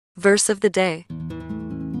Verse of the day,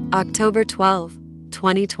 October 12,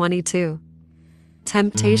 2022.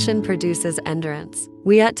 Temptation produces endurance.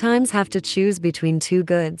 We at times have to choose between two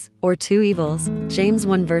goods or two evils. James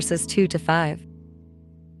 1 verses 2 to 5.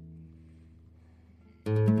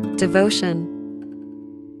 Devotion.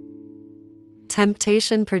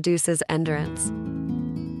 Temptation produces endurance.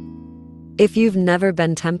 If you've never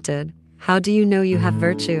been tempted, how do you know you have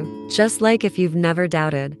virtue? Just like if you've never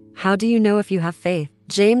doubted, how do you know if you have faith?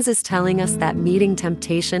 James is telling us that meeting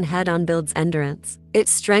temptation head-on builds endurance. It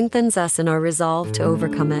strengthens us in our resolve to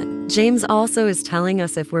overcome it. James also is telling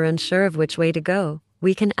us if we're unsure of which way to go,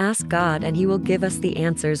 we can ask God and He will give us the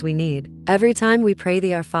answers we need. Every time we pray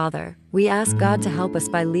the Our Father, we ask God to help us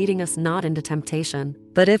by leading us not into temptation.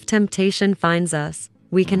 But if temptation finds us,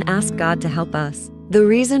 we can ask God to help us. The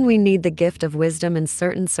reason we need the gift of wisdom in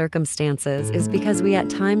certain circumstances is because we at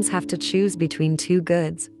times have to choose between two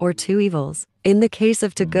goods or two evils. In the case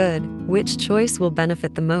of to good, which choice will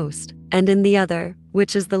benefit the most? And in the other,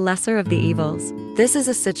 which is the lesser of the evils? This is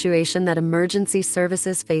a situation that emergency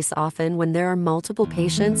services face often when there are multiple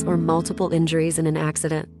patients or multiple injuries in an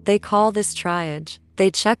accident. They call this triage.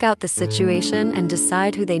 They check out the situation and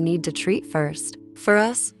decide who they need to treat first. For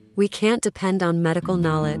us, we can't depend on medical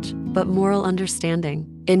knowledge, but moral understanding.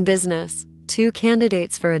 In business, two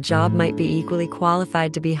candidates for a job might be equally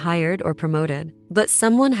qualified to be hired or promoted, but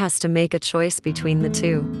someone has to make a choice between the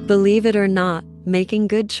two. Believe it or not, making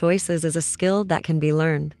good choices is a skill that can be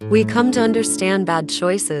learned. We come to understand bad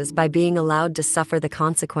choices by being allowed to suffer the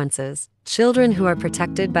consequences. Children who are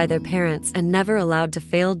protected by their parents and never allowed to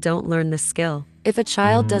fail don't learn this skill. If a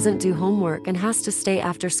child doesn't do homework and has to stay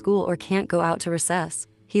after school or can't go out to recess,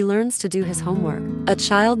 he learns to do his homework. A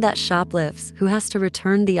child that shoplifts, who has to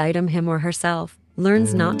return the item him or herself,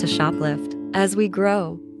 learns not to shoplift. As we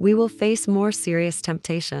grow, we will face more serious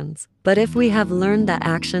temptations. But if we have learned that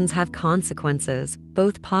actions have consequences,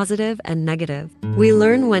 both positive and negative, we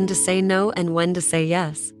learn when to say no and when to say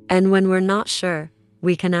yes. And when we're not sure,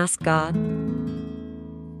 we can ask God.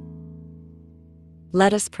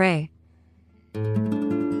 Let us pray.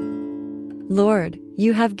 Lord,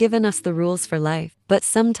 you have given us the rules for life, but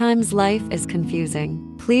sometimes life is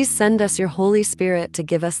confusing. Please send us your Holy Spirit to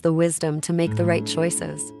give us the wisdom to make the right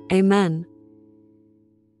choices. Amen.